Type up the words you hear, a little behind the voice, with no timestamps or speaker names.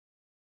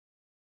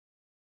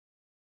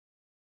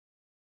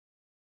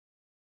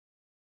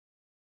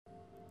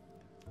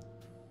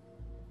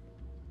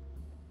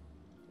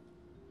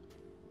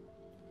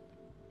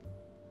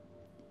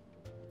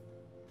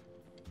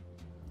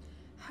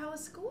How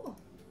was school?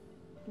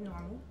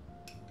 Normal.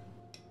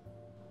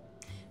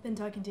 Been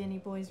talking to any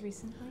boys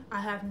recently? I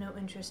have no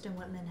interest in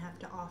what men have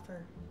to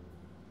offer.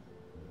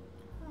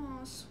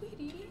 Aw,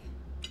 sweetie.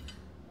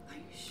 Are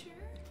you sure?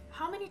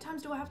 How many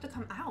times do I have to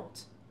come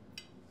out?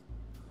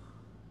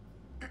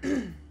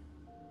 Day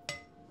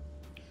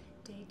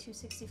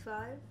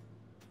 265?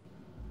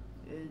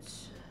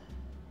 It's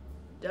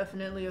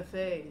definitely a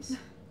phase.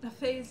 A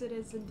phase it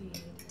is indeed.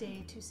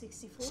 Day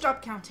 264?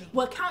 Stop counting.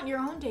 Well, count your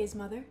own days,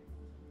 Mother.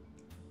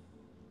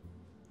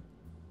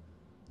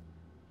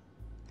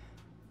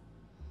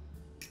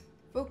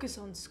 Focus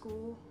on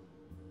school.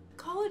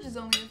 College is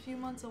only a few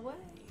months away.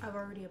 I've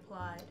already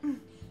applied.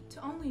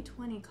 To only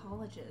 20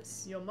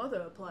 colleges. Your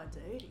mother applied to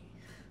 80.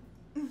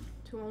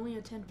 To only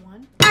attend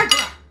one?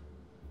 Agra!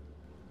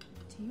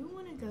 Do you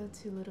want to go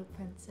to Little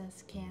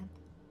Princess Camp?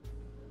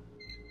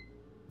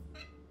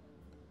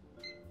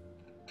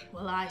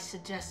 Well, I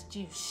suggest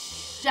you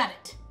shut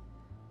it.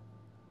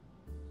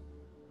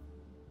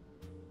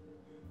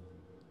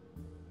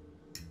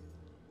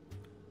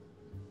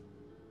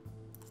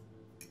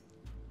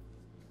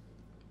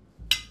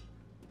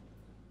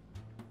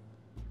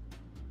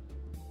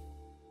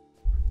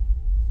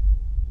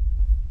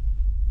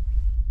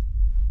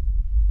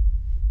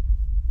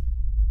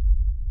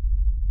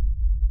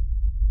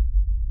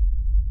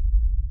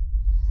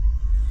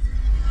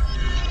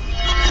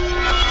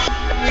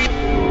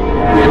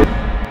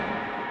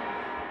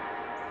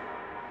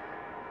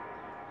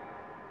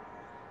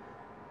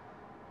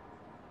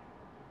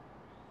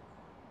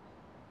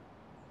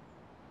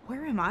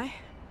 Where am I?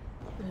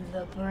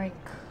 The brink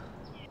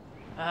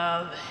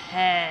of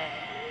hell.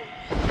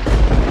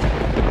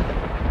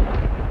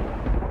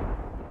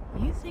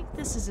 You think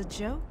this is a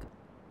joke?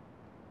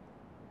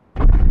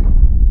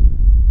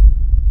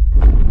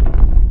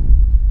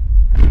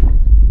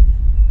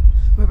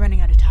 We're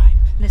running out of time.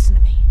 Listen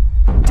to me.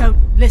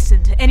 Don't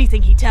listen to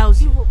anything he tells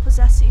He you. will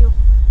possess you.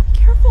 Be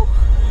careful.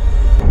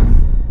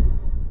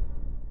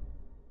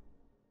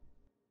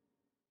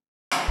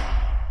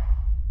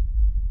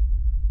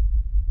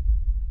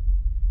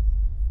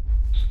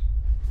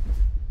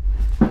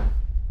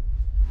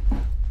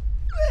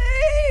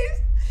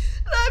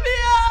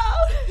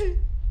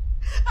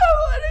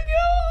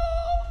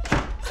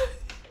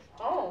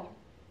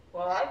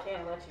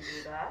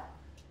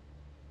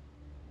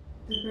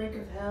 The brink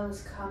of hell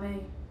is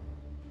coming.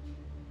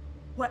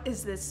 What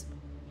is this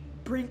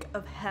brink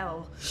of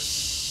hell?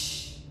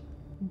 Shh!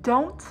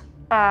 Don't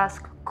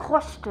ask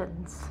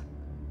questions.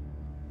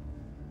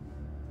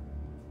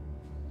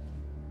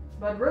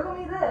 But riddle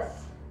me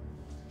this.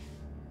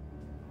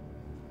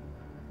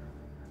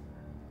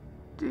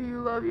 Do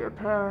you love your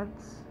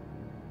parents?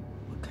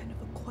 What kind of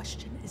a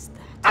question is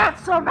that?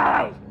 Answer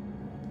me!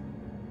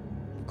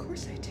 Of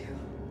course I do.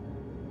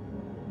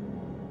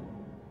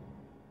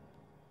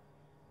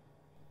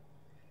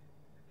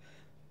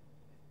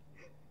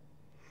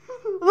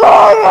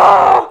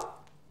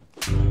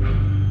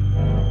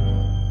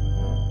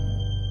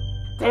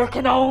 There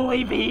can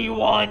only be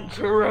one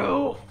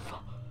truth.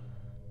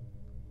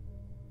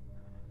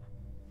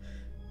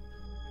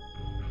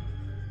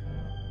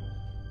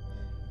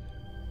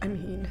 I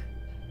mean,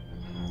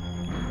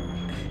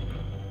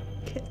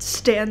 I can't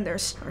stand their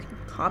snarky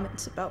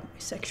comments about my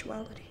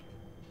sexuality.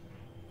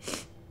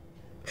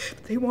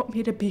 They want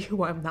me to be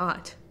who I'm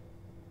not.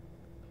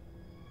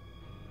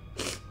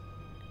 I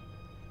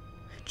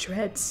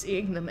dread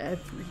seeing them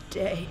every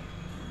day.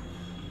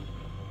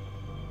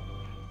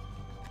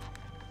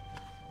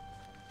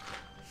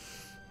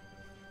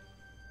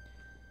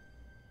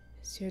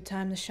 It's your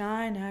time to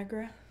shine,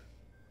 Agra.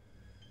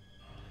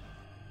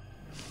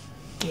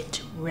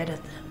 Get rid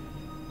of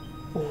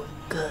them for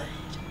good.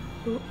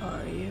 Who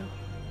are you?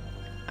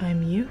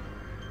 I'm you.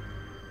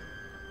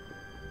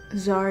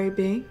 Zari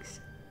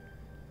Binks?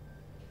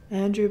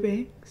 Andrew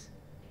Binks?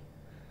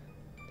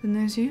 Then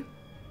there's you?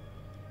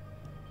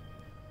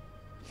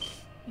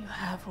 You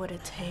have what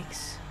it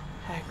takes,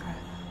 Agra.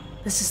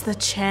 This is the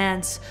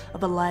chance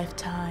of a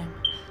lifetime.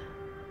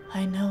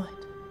 I know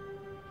it.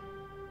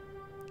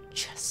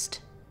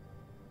 Just